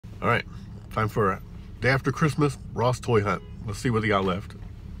All right, time for a day after Christmas Ross toy hunt. Let's see what they got left.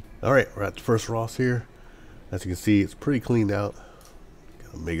 All right, we're at the first Ross here. As you can see, it's pretty cleaned out.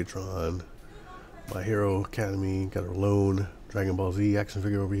 Got a Megatron, My Hero Academy, got a lone Dragon Ball Z action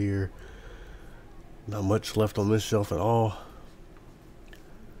figure over here. Not much left on this shelf at all.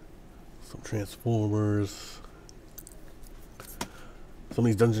 Some Transformers. Some of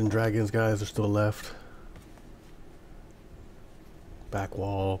these Dungeons & Dragons guys are still left. Back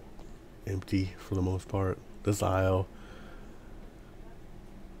wall empty for the most part. This aisle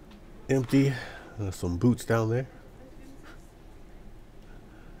empty. There's some boots down there.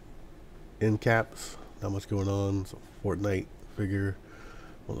 End caps, not much going on. Some Fortnite figure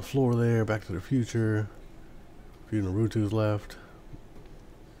on the floor there. Back to the Future. A few Naruto's left.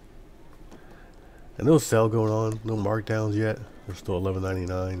 And no sale going on. No markdowns yet. They're still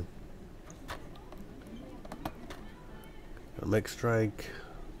 $11.99. Got a Mech Strike.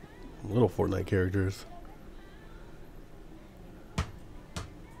 Little Fortnite characters.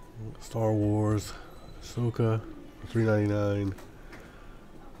 Star Wars. Ahsoka. $3.99.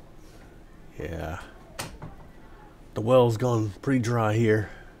 Yeah. The well's gone pretty dry here.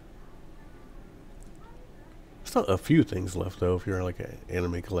 There's not a few things left though if you're like an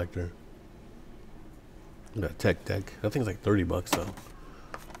anime collector. Got a Tech Deck. That thing's like $30 though.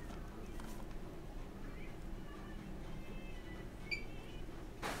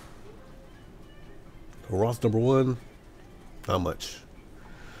 Ross number 1, not much.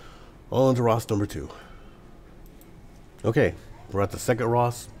 On to Ross number 2. Okay, we're at the second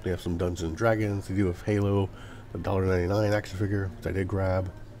Ross. They have some Dungeons & Dragons. They do have Halo, the $1.99 action figure, which I did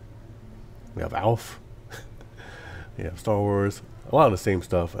grab. We have Alf. They have Star Wars. A lot of the same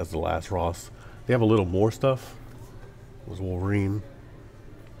stuff as the last Ross. They have a little more stuff. There's Wolverine.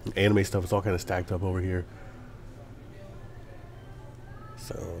 Anime stuff is all kind of stacked up over here.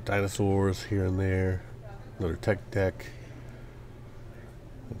 So, dinosaurs here and there. Another Tech Deck.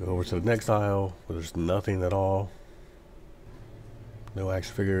 We'll go over to the next aisle where there's nothing at all. No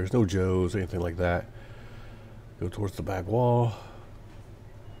action figures, no Joes, anything like that. Go towards the back wall.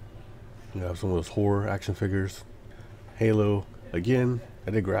 You have some of those horror action figures. Halo, again,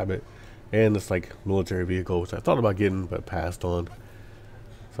 I did grab it. And this like military vehicle, which I thought about getting but passed on.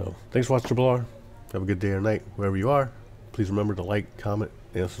 So, thanks for watching Triple R. Have a good day or night, wherever you are. Please remember to like, comment,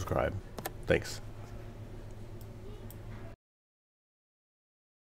 and subscribe. Thanks.